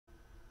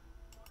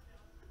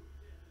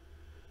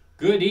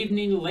Good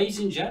evening, ladies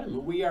and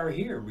gentlemen. We are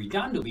here,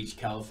 Redondo Beach,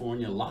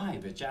 California,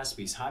 live at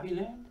Jaspys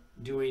Hobbyland,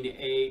 doing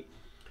a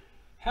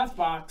half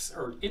box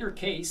or inner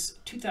case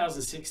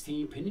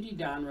 2016 Panini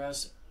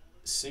Donruss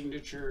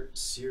Signature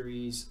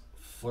Series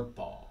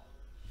football.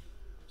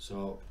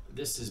 So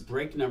this is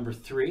break number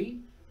 3.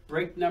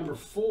 Break number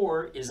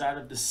 4 is out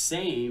of the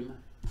same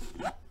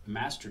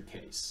master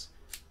case.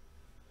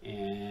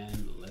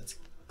 And let's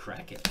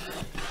crack it.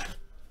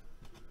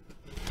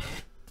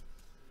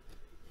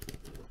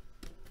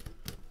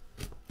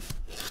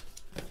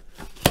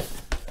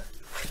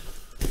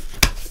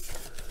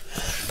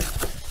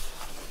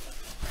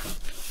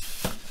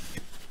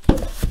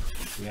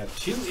 We have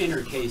 2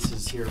 inner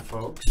cases here,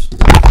 folks.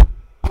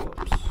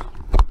 Whoops.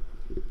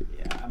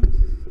 Yeah,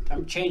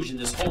 I'm changing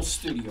this whole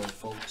studio,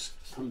 folks,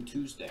 come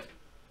Tuesday.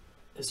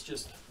 It's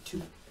just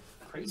too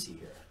crazy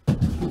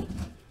here.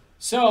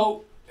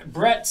 So,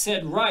 Brett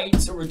said right,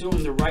 so we're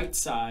doing the right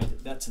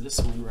side. That's this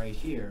one right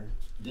here.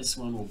 This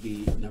one will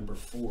be number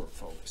 4,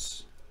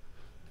 folks.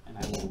 And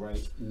I will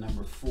write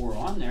number 4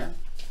 on there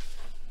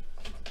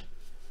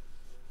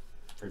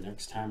for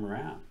next time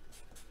around.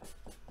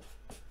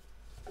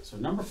 So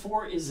number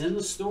 4 is in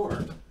the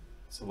store.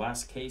 It's the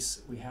last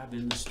case we have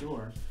in the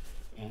store.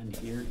 And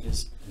here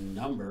is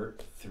number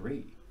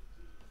 3.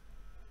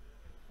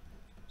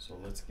 So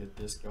let's get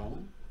this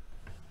going.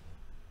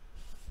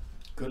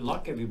 Good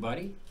luck,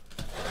 everybody.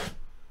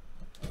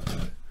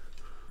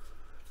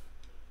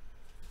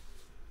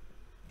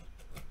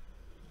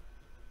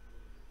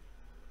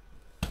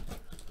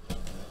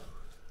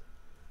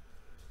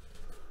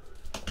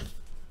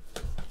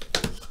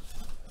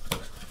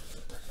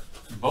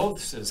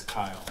 Both, says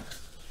Kyle.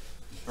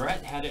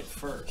 Brett had it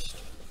first.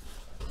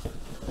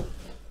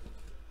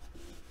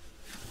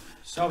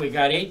 So we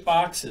got 8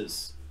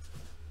 boxes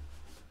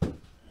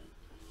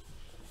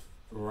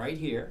right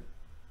here.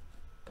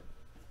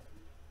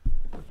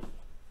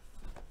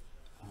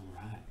 All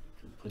right,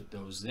 put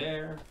those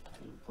there.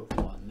 Put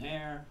one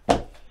there.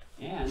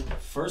 And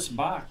first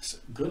box.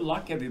 Good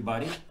luck,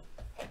 everybody.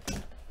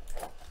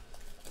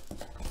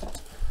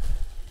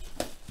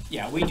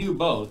 Yeah, we do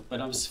both,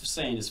 but I'm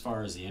saying as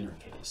far as the inner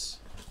case.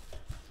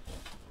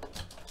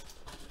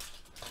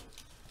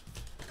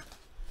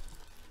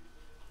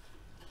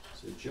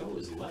 So Joe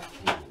is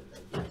left-handed,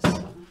 I guess.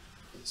 Huh?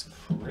 It's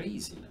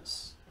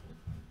craziness.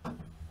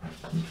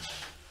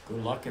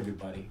 Good luck,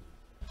 everybody.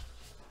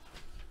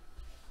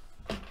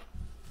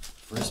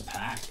 First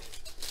pack.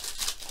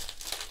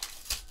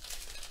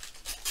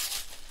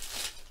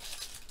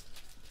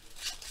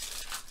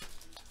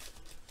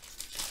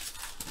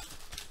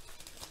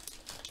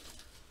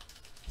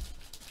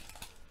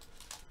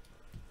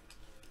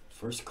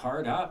 First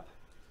card up.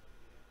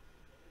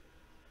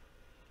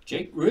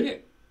 Jake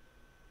Rudick.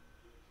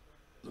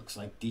 Looks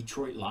like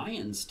Detroit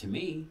Lions to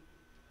me.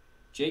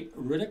 Jake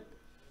Rudick,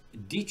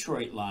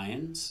 Detroit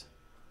Lions.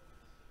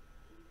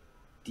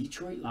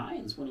 Detroit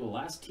Lions, one of the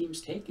last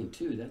teams taken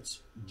too. That's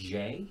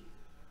Jay.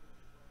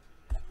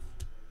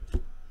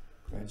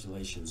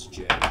 Congratulations,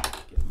 Jay.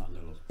 Get my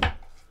little...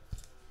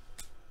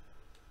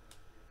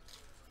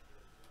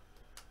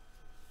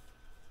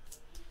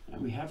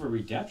 And we have a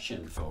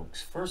redemption,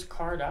 folks. First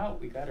card out,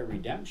 we got a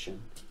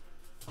redemption.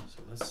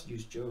 So let's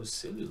use Joe's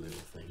silly little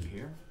thing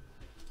here.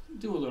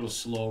 Do a little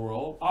slow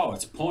roll. Oh,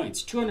 it's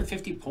points.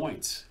 250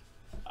 points.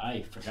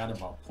 I forgot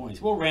about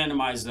points. We'll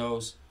randomize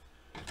those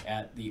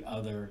at the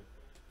other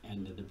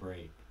end of the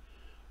break.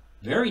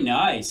 Very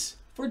nice.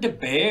 For the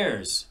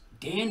Bears,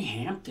 Dan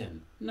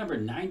Hampton, number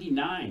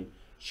 99.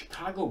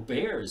 Chicago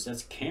Bears,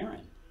 that's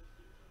Karen.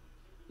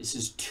 This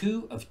is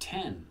 2 of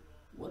 10.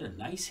 What a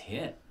nice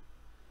hit.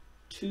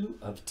 2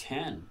 of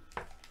 10.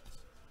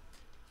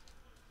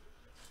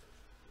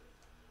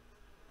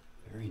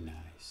 Very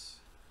nice.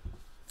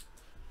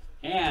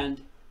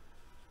 And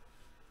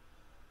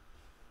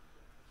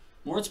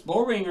Moritz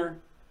Boehringer,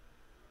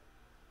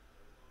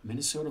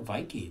 Minnesota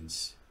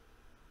Vikings.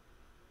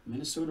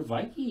 Minnesota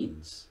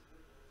Vikings.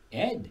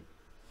 Ed.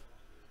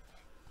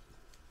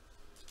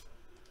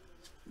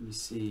 Let me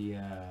see.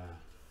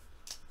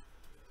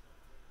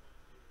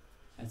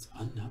 That's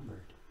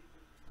unnumbered.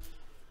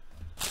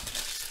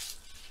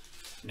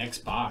 Next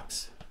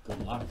box.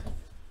 Good luck.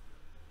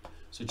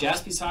 So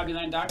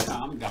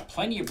JaspysHobbyland.com. We've got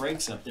plenty of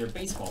breaks up there.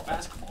 Baseball,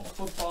 basketball,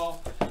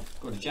 football.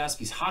 Go to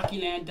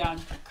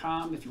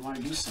JaspysHockeyland.com if you want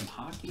to do some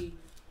hockey.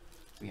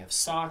 We have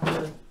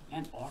soccer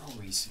and auto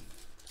racing.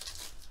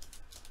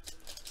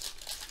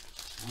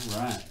 All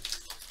right.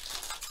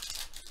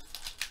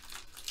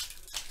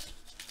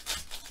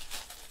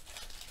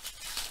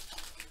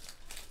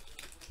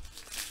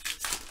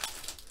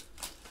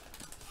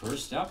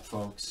 First up,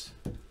 folks.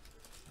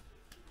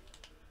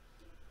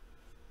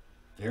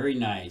 Very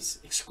nice.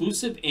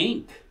 Exclusive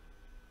ink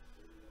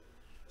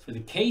for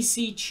the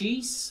KC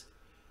Chiefs.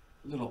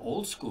 A little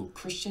old school.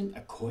 Christian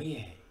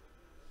Okoye.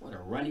 What a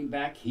running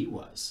back he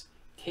was.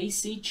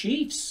 KC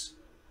Chiefs.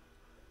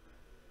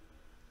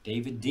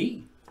 David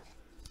D.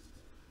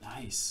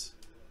 Nice.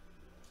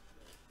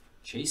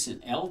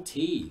 Chasing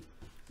LT.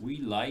 We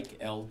like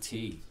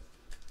LT.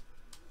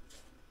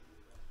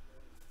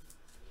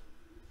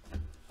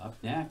 Up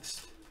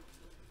next.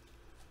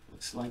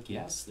 Looks like,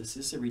 yes, this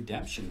is a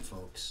redemption,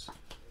 folks. A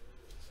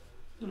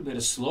little bit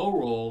of slow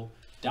roll.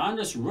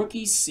 Donruss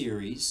Rookie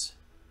Series.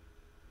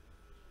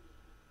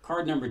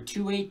 Card number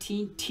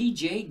 218,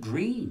 TJ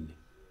Green.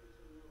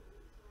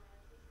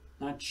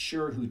 Not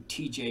sure who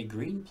TJ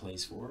Green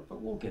plays for, but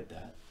we'll get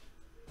that.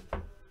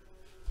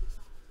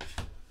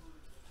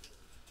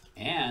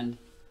 And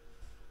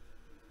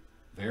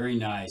very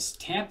nice.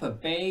 Tampa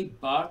Bay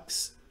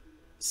Bucks,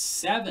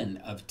 7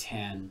 of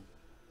 10.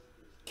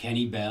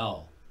 Kenny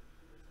Bell.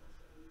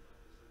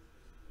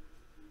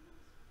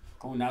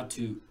 Going out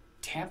to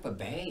Tampa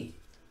Bay.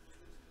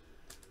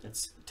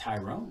 That's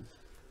Tyrone.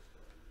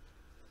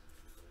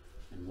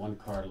 And one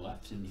card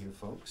left in here,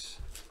 folks.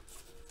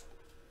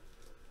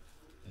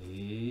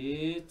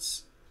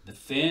 It's the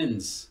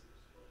Finns.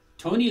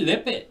 Tony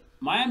Lippett,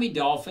 Miami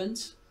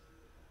Dolphins.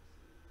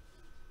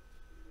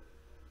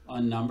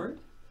 Unnumbered.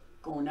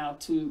 Going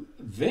out to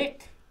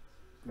Vic.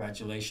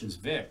 Congratulations,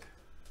 Vic.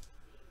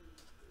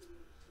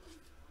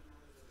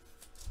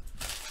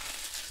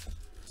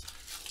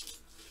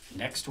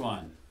 Next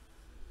one.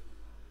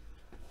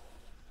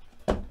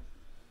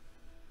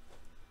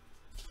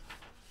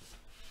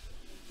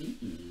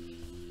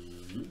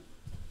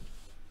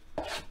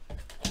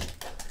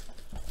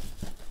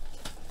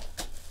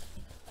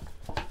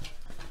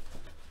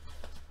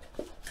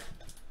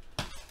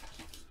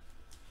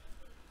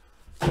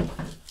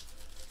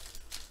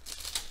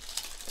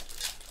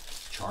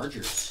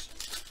 Chargers.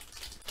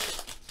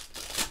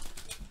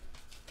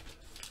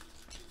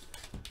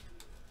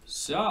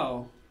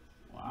 So,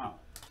 wow.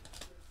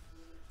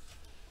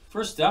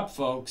 First up,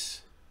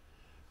 folks,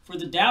 for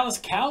the Dallas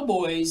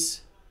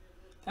Cowboys,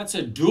 that's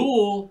a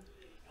duel.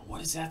 And what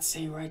does that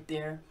say right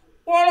there?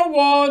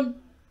 101.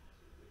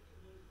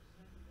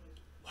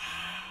 Wow.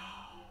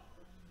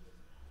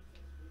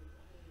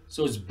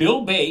 So it's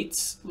Bill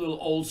Bates, a little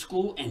old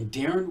school, and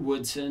Darren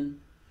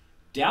Woodson,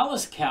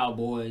 Dallas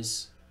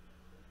Cowboys.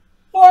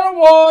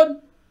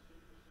 101.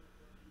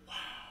 Wow.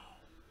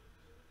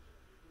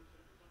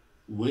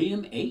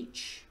 William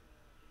H.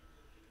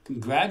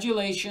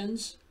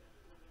 Congratulations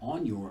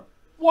on your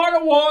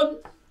 101.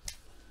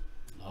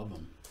 Love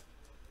them.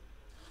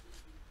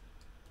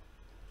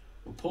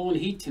 We're pulling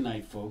heat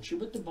tonight, folks. You're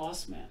with the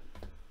boss man.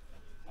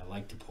 I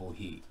like to pull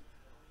heat.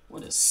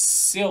 What a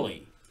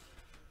silly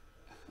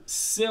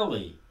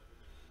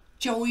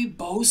Joey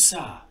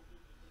Bosa.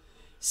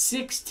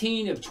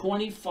 16 of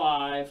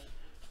 25.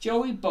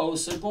 Joey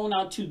Bosa going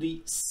out to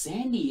the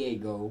San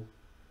Diego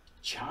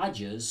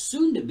Chargers,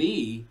 soon to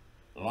be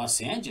Los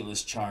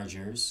Angeles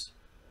Chargers.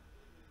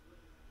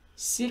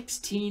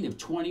 16 of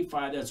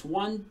 25. That's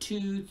 1,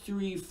 2,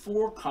 3,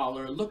 4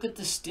 color. Look at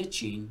the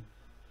stitching.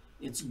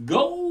 It's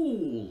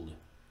gold.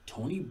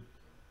 Tony.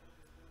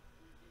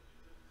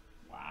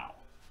 Wow.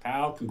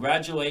 Kyle,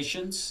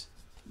 congratulations.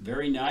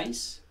 Very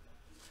nice.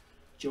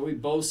 Joey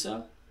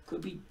Bosa could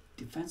be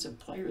Defensive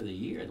Player of the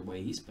Year the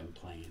way he's been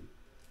playing.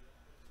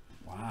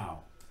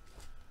 Wow.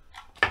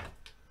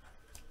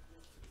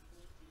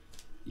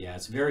 Yeah,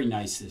 it's very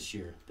nice this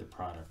year, the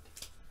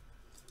product.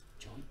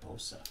 Joey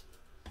Bosa.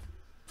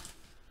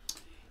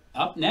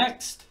 Up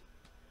next,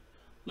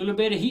 a little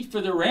bit of heat for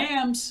the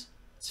Rams.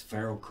 It's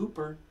Pharaoh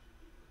Cooper,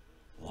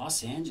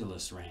 Los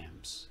Angeles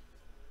Rams.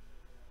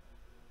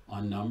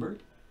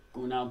 Unnumbered,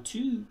 going out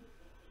to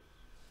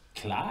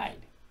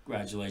Clyde.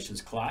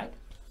 Congratulations, Clyde.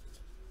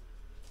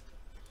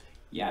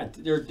 Yeah,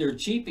 they're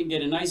cheap and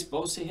get a nice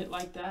Bosa hit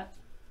like that.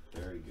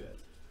 Very good.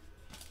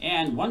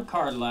 And one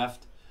card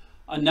left.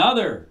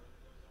 Another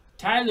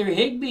Tyler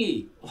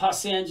Higbee,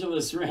 Los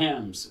Angeles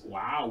Rams.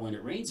 Wow, when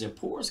it rains, it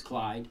pours,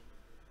 Clyde.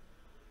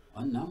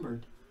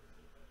 Unnumbered.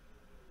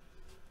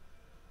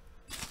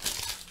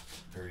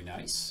 Very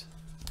nice.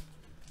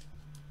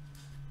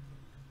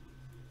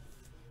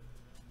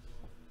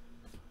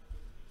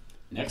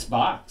 Next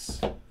box.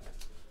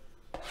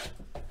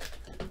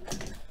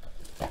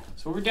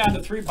 So we're down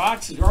to 3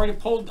 boxes. We already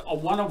pulled a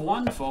 1 of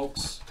 1,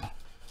 folks.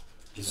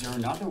 Is there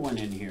another one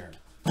in here?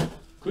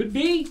 Could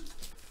be.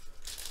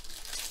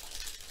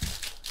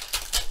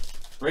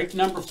 Break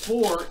number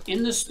 4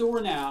 in the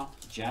store now.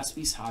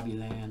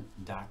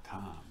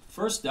 JaspysHobbyland.com.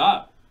 First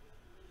up,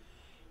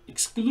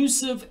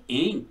 exclusive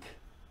ink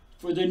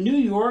for the New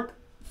York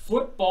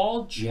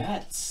Football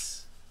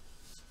Jets.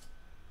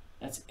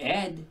 That's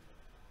Ed.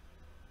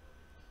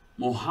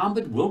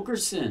 Mohammed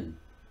Wilkerson.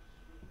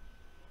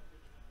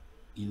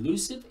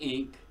 Elusive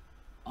ink,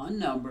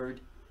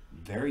 unnumbered,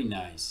 very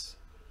nice.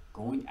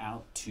 Going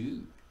out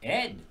to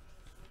Ed.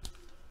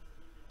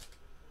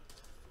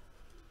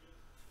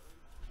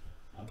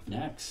 Up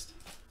next.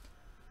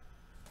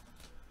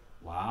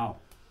 Wow,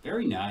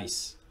 very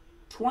nice.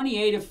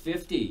 28 of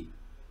 50.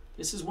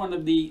 This is one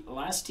of the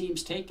last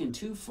teams taken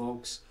too,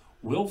 folks.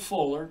 Will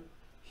Fuller,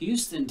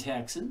 Houston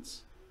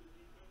Texans.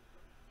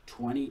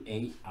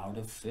 28 out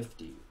of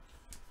 50.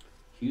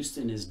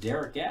 Houston is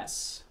Derek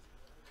S.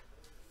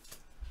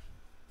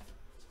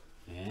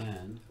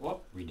 And,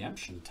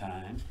 redemption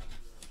time.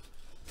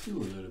 Do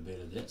a little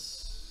bit of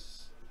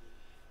this.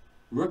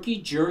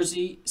 Rookie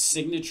Jersey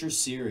Signature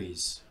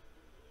Series.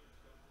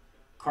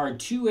 Card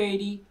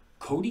 280,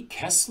 Cody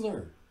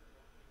Kessler.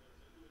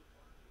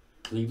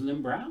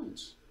 Cleveland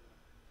Browns.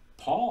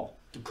 Paul,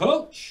 the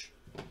coach.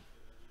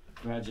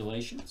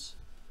 Congratulations.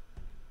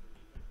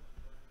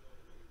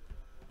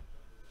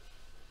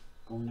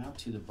 Going out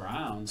to the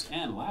Browns.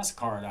 And last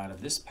card out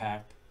of this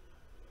pack.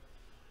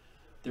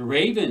 The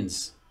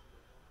Ravens.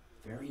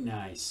 Very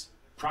nice.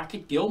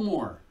 Crockett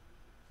Gilmore.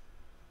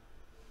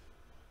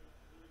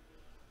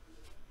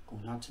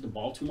 Going out to the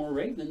Baltimore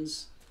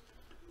Ravens.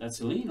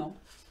 That's Lino.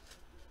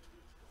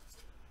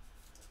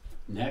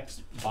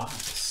 Next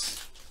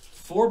box.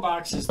 4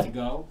 boxes to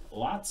go.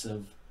 Lots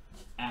of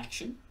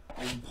action.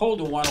 I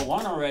pulled a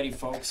 101 already,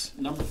 folks.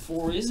 Number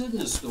 4 is in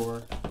the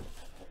store.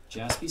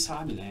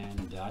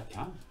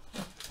 JaspysHobbyland.com.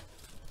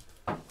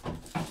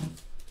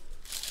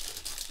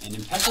 And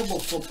impeccable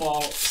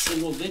football,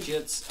 single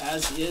digits,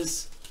 as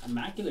is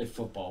immaculate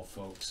football,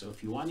 folks. So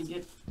if you want to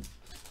get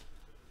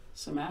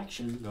some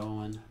action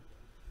going,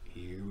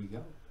 here we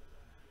go.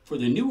 For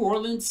the New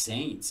Orleans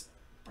Saints,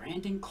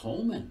 Brandon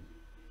Coleman.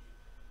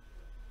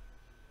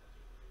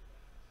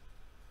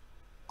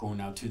 Going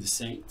out to the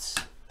Saints.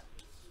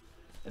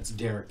 That's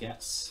Derek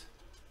S.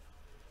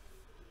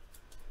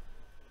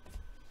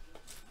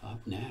 Up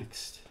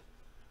next.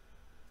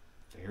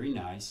 Very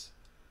nice.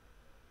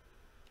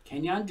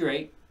 Kenyon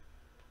Drake,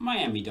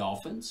 Miami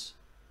Dolphins.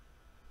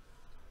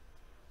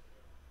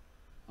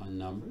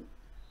 Unnumbered.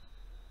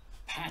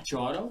 Patch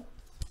auto.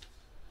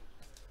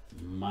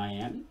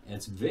 Miami.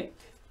 That's Vic.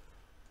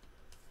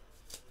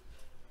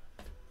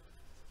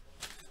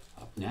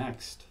 Up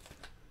next.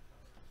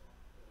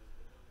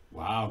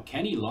 Wow,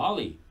 Kenny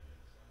Lawley.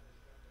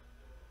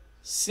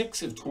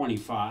 6 of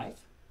 25.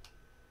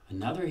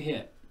 Another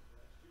hit.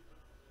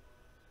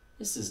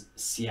 This is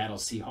Seattle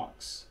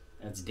Seahawks.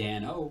 That's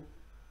Dan O.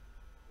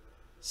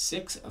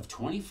 6 of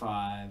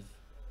 25.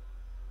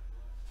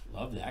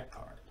 Love that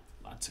card.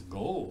 Lots of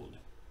gold.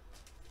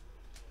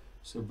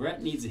 So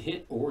Brett needs a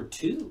hit or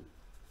 2.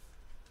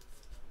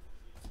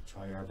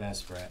 Try our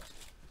best, Brett.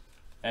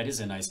 That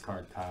is a nice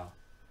card, Kyle.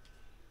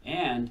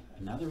 And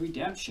another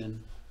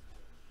redemption.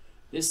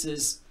 This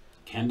is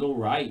Kendall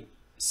Wright,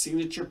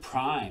 Signature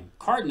Prime.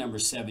 Card number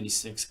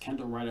 76.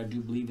 Kendall Wright, I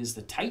do believe, is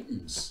the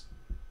Titans.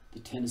 The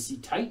Tennessee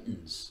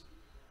Titans.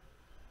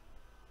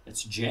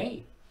 That's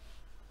Jay.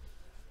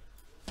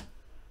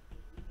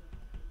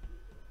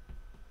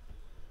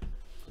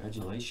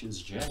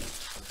 Congratulations, Jay.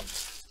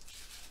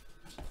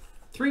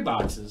 3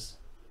 boxes.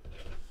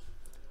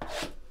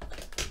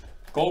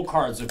 Gold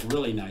cards look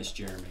really nice,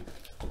 Jeremy.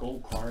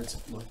 Gold cards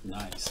look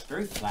nice.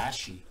 Very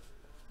flashy.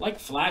 Like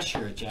Flash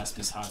here at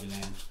Jaspys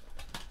Hobbyland.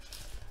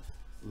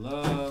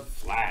 Love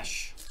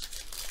Flash.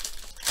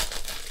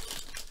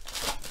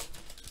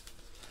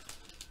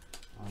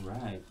 All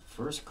right.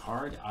 First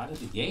card out of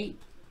the gate.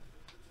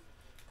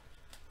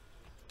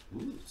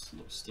 Ooh, it's a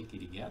little sticky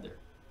together.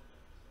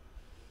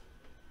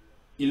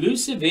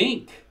 Elusive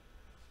Ink.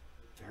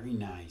 Very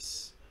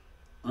nice.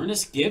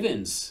 Ernest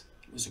Givens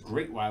was a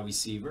great wide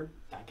receiver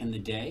back in the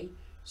day.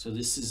 So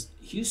this is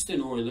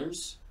Houston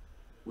Oilers,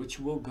 which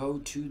will go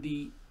to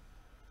the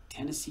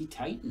Tennessee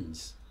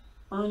Titans.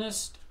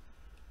 Ernest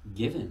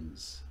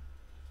Givens.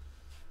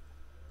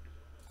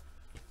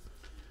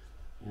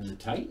 And the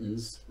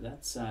Titans,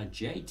 that's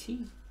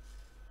JT.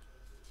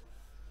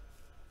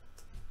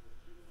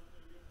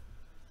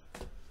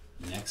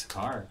 Next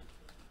card.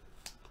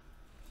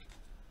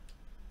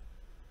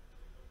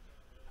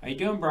 How you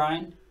doing,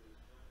 Brian?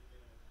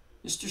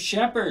 Mr.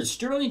 Shepard,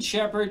 Sterling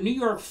Shepard, New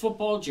York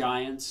Football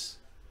Giants.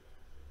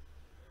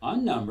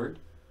 Unnumbered.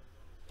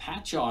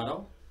 Patch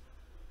auto.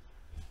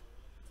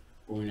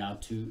 Going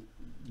out to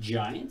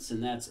Giants,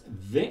 and that's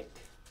Vic.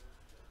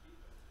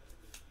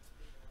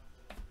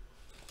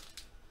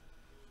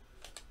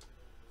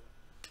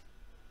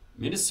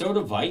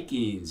 Minnesota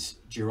Vikings,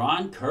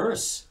 Jaron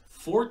Curse,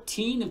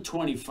 14 of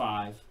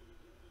 25.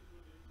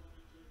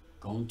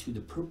 Going to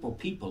the Purple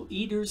People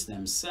Eaters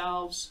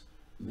themselves.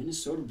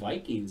 Minnesota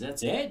Vikings,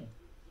 that's Ed.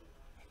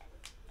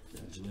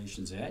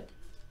 Congratulations, Ed.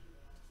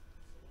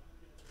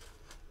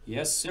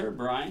 Yes, sir,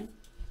 Brian.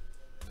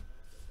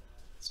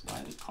 That's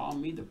why they call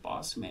me the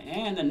boss man.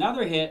 And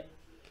another hit,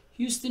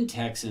 Houston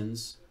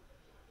Texans.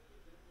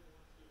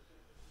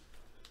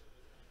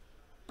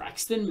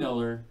 Braxton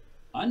Miller,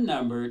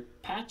 unnumbered,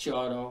 patch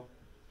auto,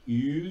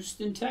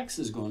 Houston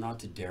Texans, going out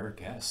to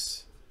Derek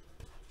S.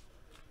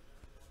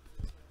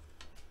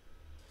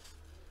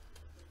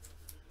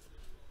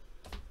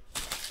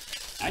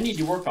 I need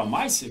to work on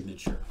my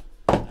signature,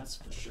 that's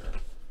for sure.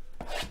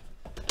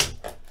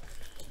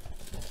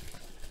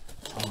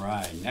 All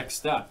right,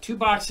 next up, 2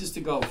 boxes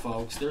to go,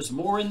 folks. There's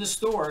more in the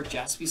store,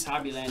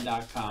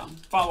 JaspysHobbyland.com.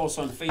 Follow us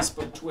on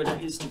Facebook, Twitter,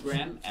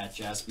 Instagram, at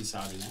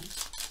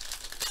JaspysHobbyland.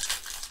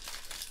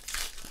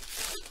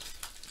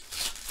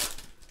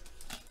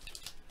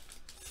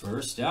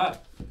 First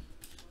up.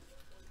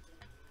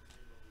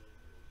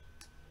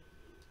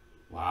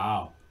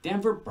 Wow,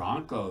 Denver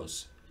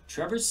Broncos.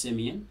 Trevor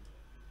Siemian.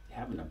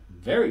 having a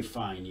very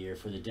fine year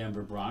for the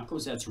Denver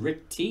Broncos. That's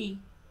Rick T.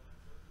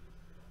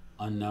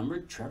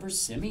 Unnumbered Trevor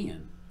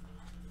Siemian.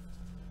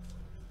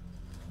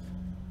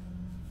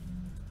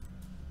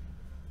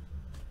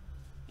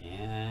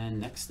 And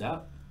next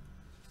up,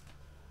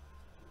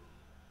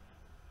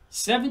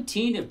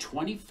 17 of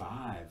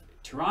 25,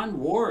 Teron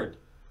Ward,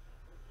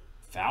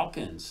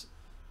 Falcons.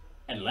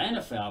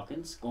 Atlanta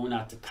Falcons, going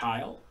out to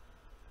Kyle.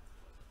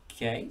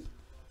 Okay.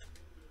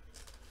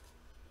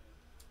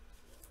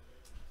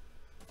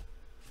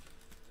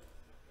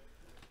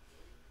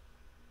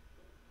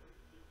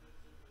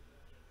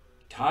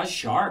 Taj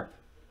Sharp,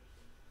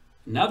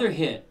 another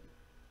hit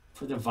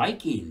for the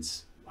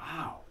Vikings.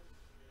 Wow.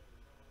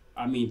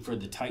 I mean, for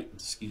the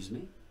Titans, excuse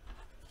me.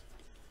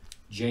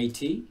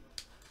 JT.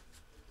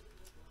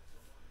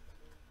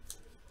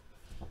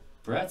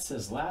 Brett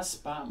says last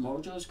spot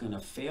mojo's going to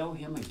fail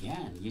him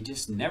again. You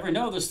just never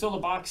know. There's still a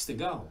box to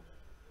go.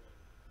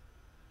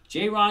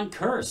 J-Ron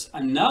Curse,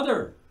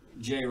 another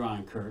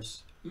J-Ron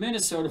Curse.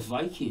 Minnesota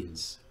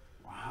Vikings.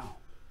 Wow.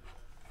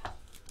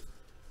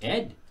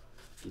 Ed,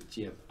 get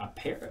you a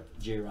pair of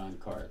J-Ron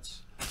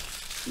cards.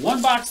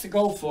 One box to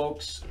go,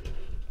 folks.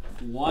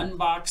 One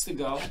box to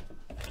go.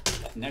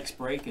 Next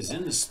break is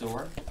in the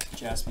store,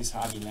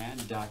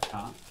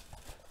 JaspysHobbyland.com.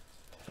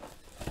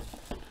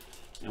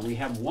 And we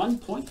have 1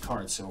 point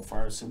card so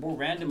far, so we'll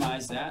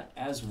randomize that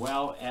as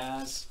well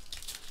as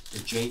the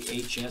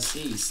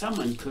JHSE.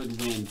 Someone could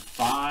win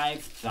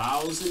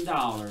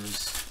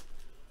 $5,000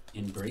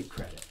 in break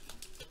credit.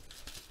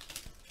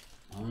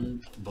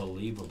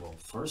 Unbelievable.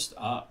 First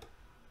up.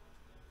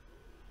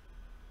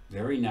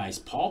 Very nice.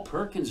 Paul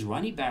Perkins,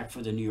 running back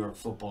for the New York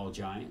Football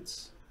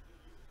Giants.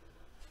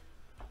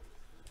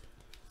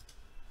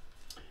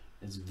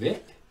 It's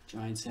Vic.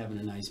 Giants having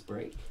a nice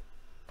break.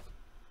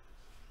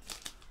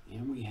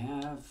 And we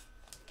have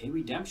a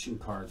redemption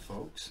card,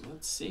 folks.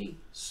 Let's see.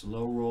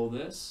 Slow roll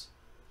this.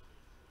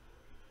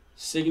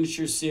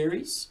 Signature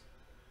Series.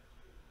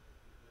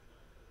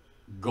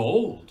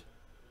 Gold.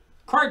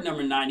 Card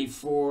number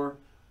 94,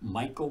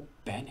 Michael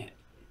Bennett.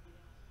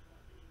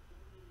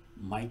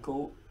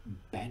 Michael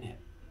Bennett.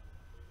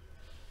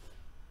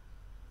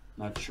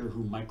 Not sure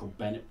who Michael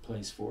Bennett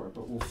plays for,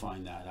 but we'll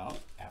find that out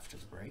after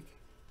the break.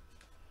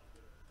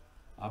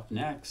 Up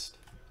next,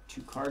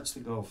 2 cards to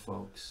go,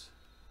 folks.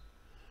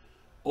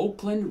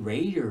 Oakland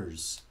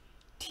Raiders,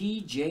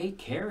 TJ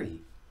Carey.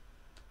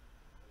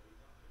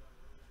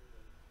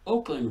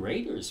 Oakland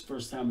Raiders,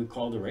 first time we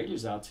called the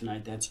Raiders out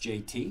tonight, that's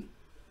JT.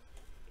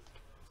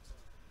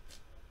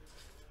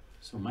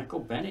 So Michael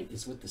Bennett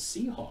is with the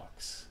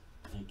Seahawks.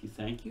 Thank you,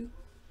 thank you.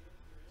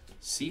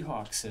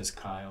 Seahawks, says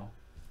Kyle.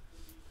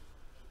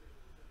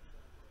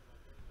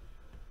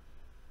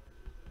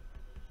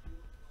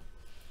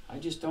 I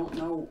just don't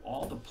know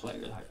all the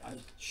players. I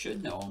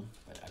should know them,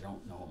 but I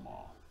don't know them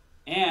all.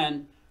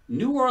 And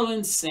New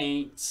Orleans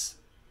Saints,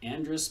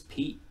 Andrus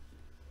Pete.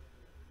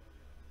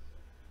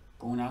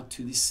 Going out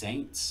to the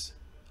Saints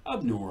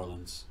of New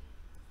Orleans.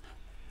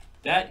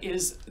 That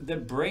is the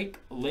break,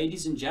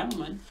 ladies and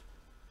gentlemen.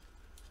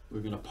 We're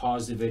going to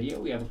pause the video.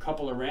 We have a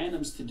couple of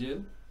randoms to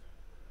do.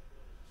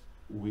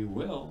 We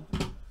will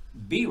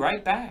be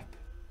right back.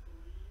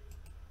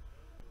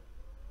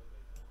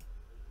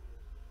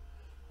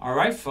 All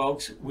right,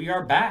 folks, we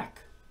are back.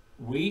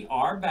 We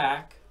are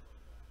back.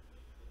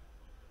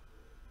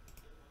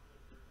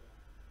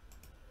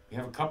 We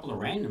have a couple of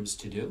randoms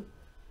to do.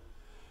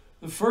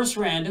 The first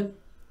random,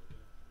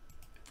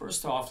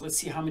 first off, let's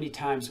see how many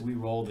times we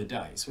roll the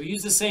dice. We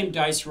use the same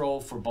dice roll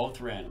for both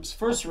randoms.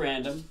 First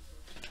random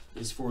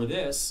is for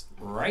this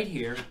right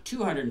here,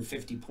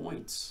 250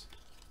 points.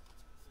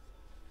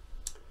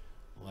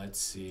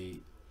 Let's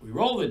see. We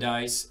roll the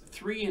dice.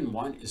 3 and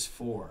 1 is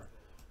 4.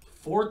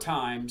 4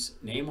 times,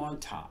 name on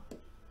top.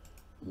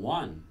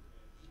 1,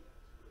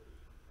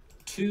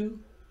 2,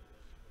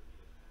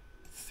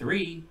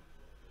 3,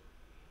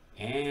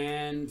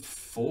 and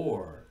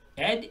 4.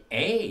 Ed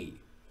A,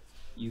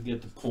 you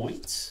get the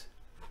points.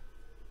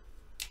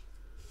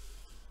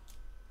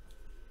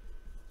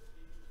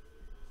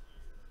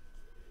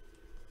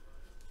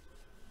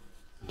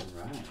 All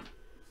right.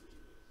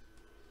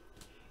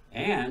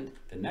 And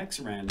the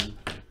next random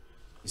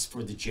is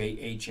for the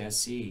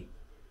JHSE.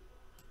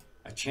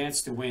 A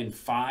chance to win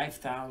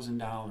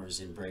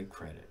 $5,000 in break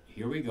credit.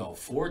 Here we go.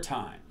 4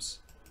 times.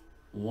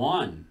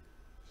 1,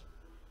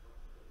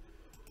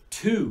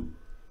 2,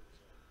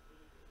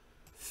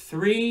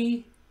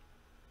 3,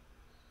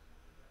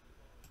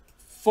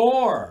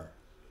 4.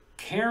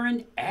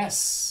 Karen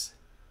S.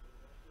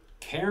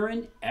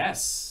 Karen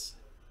S.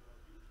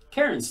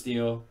 Karen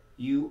Steele,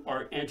 you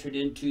are entered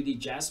into the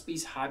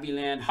Jaspys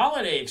Hobbyland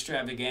Holiday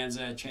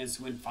Extravaganza. A chance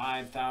to win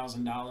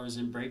 $5,000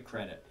 in break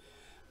credit.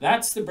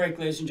 That's the break,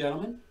 ladies and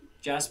gentlemen.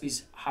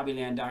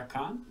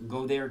 JaspysHobbyland.com.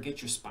 Go there,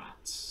 get your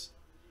spots.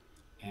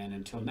 And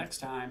until next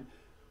time,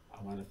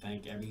 I want to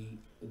thank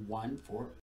everyone for